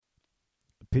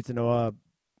Pizza Noir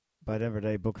by Denver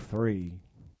Day, Book 3,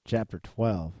 Chapter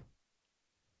 12,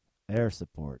 Air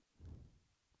Support.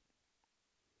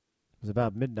 It was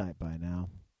about midnight by now.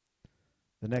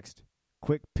 The next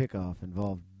quick pick-off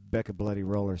involved Becca Bloody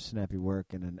Roller's snappy work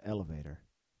in an elevator.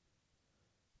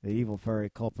 The evil furry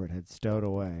culprit had stowed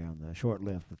away on the short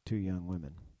lift with two young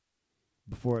women.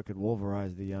 Before it could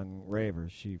wolverize the young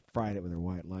ravers, she fried it with her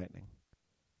white lightning.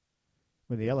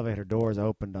 When the elevator doors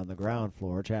opened on the ground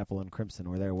floor, Chapel and Crimson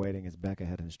were there waiting as Becca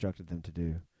had instructed them to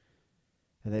do,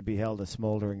 and they beheld a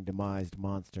smoldering, demised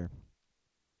monster.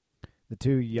 The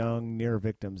two young, near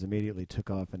victims immediately took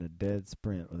off in a dead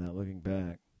sprint without looking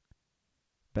back.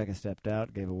 Becca stepped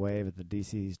out, gave a wave at the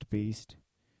deceased beast,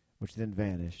 which then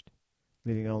vanished,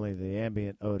 leaving only the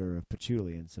ambient odor of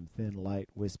patchouli and some thin, light,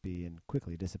 wispy, and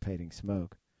quickly dissipating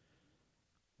smoke.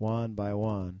 One by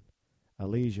one, a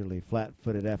leisurely,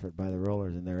 flat-footed effort by the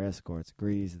rollers and their escorts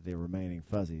greased the remaining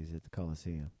fuzzies at the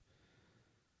Coliseum.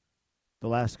 The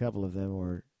last couple of them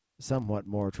were somewhat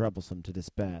more troublesome to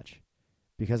dispatch,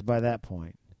 because by that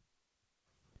point,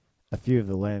 a few of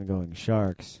the land-going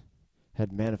sharks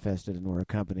had manifested and were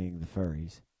accompanying the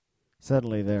furries.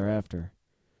 Suddenly thereafter,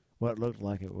 what looked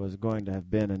like it was going to have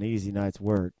been an easy night's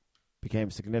work became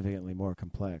significantly more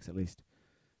complex, at least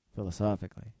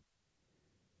philosophically.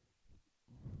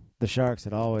 The sharks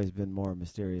had always been more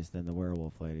mysterious than the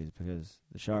werewolf ladies because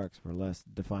the sharks were less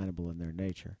definable in their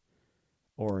nature,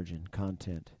 origin,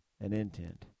 content, and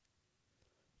intent.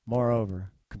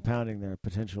 Moreover, compounding their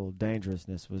potential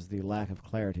dangerousness was the lack of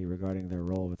clarity regarding their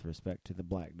role with respect to the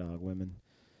Black Dog women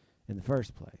in the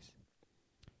first place.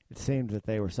 It seemed that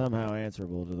they were somehow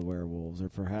answerable to the werewolves, or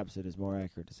perhaps it is more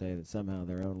accurate to say that somehow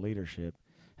their own leadership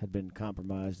had been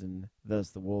compromised, and thus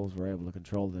the wolves were able to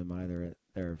control them either at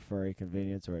their furry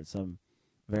convenience or at some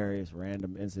various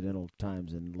random incidental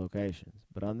times and locations.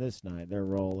 But on this night, their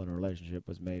role and relationship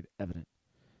was made evident.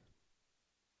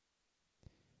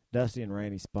 Dusty and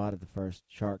Rainey spotted the first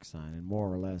shark sign, and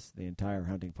more or less the entire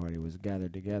hunting party was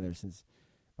gathered together, since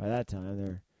by that time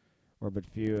there were but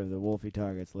few of the wolfy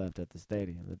targets left at the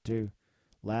stadium. The two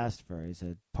last furries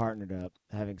had partnered up,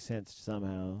 having sensed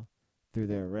somehow through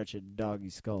their wretched doggy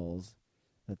skulls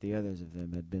that the others of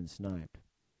them had been sniped.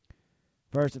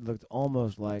 First it looked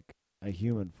almost like a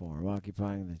human form,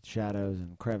 occupying the shadows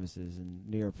and crevices in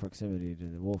near proximity to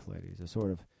the wolf ladies, a sort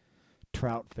of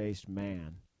trout-faced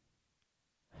man,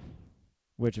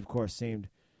 which of course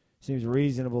seems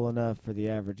reasonable enough for the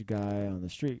average guy on the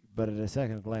street, but at a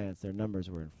second glance their numbers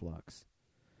were in flux.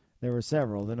 There were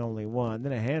several, then only one,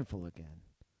 then a handful again.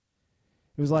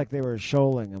 It was like they were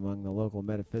shoaling among the local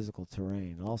metaphysical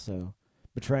terrain. Also,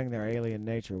 betraying their alien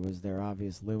nature was their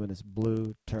obvious luminous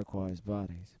blue turquoise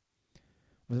bodies.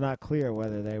 It was not clear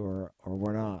whether they were or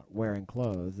were not wearing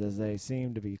clothes, as they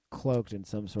seemed to be cloaked in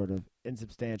some sort of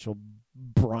insubstantial,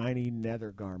 briny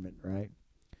nether garment, right?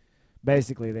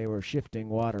 Basically, they were shifting,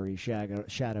 watery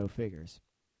shadow figures.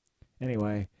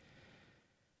 Anyway,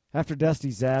 after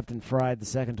Dusty zapped and fried the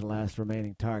second-to-last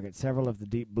remaining target, several of the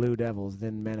deep blue devils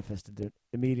then manifested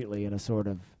immediately in a sort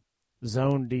of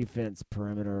zone defense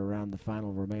perimeter around the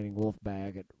final remaining wolf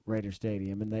bag at Raider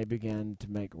Stadium, and they began to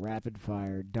make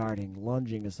rapid-fire, darting,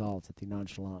 lunging assaults at the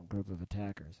nonchalant group of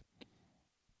attackers.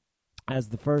 As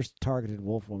the first targeted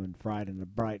wolf woman fried in a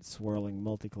bright, swirling,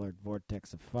 multicolored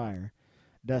vortex of fire,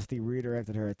 Dusty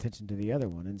redirected her attention to the other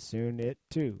one, and soon it,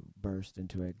 too, burst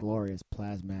into a glorious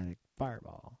plasmatic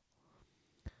fireball.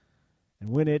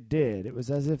 And when it did, it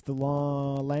was as if the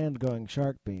land-going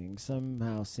shark beings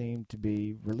somehow seemed to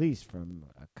be released from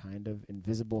a kind of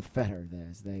invisible fetter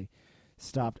as they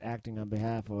stopped acting on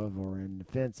behalf of or in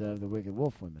defense of the wicked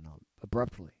wolf women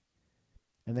abruptly.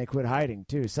 And they quit hiding,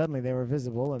 too. Suddenly they were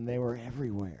visible, and they were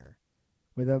everywhere,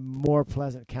 with a more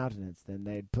pleasant countenance than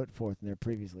they'd put forth in their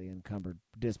previously encumbered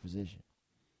disposition.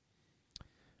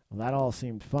 Well, that all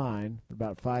seemed fine, but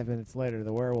about 5 minutes later,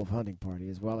 the werewolf hunting party,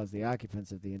 as well as the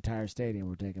occupants of the entire stadium,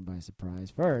 were taken by surprise.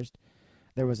 First,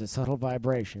 there was a subtle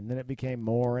vibration, then it became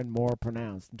more and more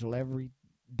pronounced, until every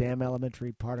damn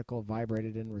elementary particle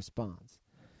vibrated in response.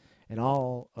 And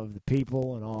all of the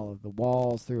people and all of the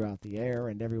walls throughout the air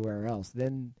and everywhere else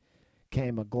then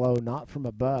came a glow not from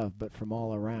above, but from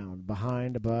all around,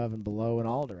 behind, above, and below in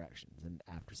all directions, and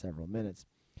after several minutes,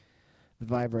 the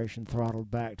vibration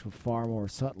throttled back to a far more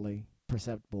subtly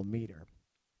perceptible meter.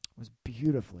 It was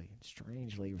beautifully,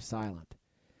 strangely silent,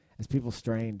 as people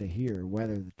strained to hear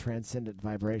whether the transcendent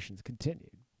vibrations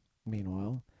continued.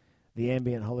 Meanwhile, the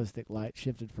ambient holistic light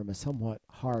shifted from a somewhat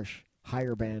harsh,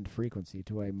 higher band frequency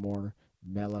to a more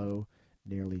mellow,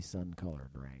 nearly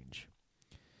sun-colored range.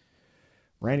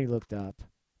 Rainey looked up,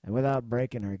 And without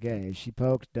breaking her gaze, she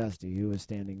poked Dusty, who was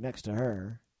standing next to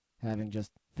her, having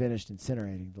just finished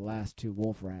incinerating the last 2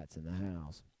 wolf rats in the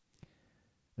house.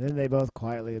 Then they both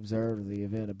quietly observed the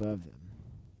event above them.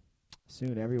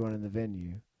 Soon everyone in the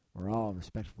venue were all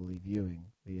respectfully viewing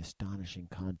the astonishing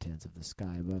contents of the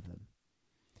sky above them.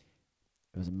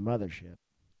 It was a mothership,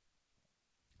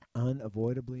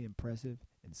 unavoidably impressive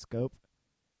in scope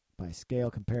by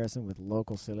scale comparison with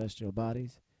local celestial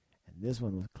bodies, and this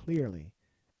one was clearly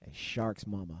a shark's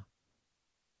mama.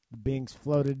 The beings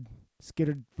floated,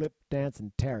 skittered, flipped, danced,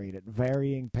 and tarried at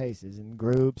varying paces in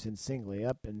groups and singly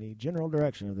up in the general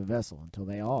direction of the vessel until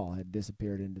they all had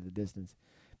disappeared into the distance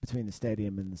between the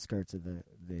stadium and the skirts of the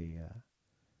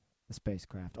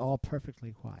spacecraft, all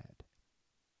perfectly quiet.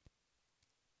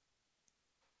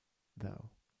 Though.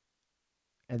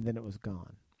 And then it was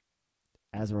gone,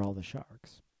 as are all the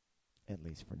sharks, at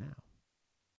least for now.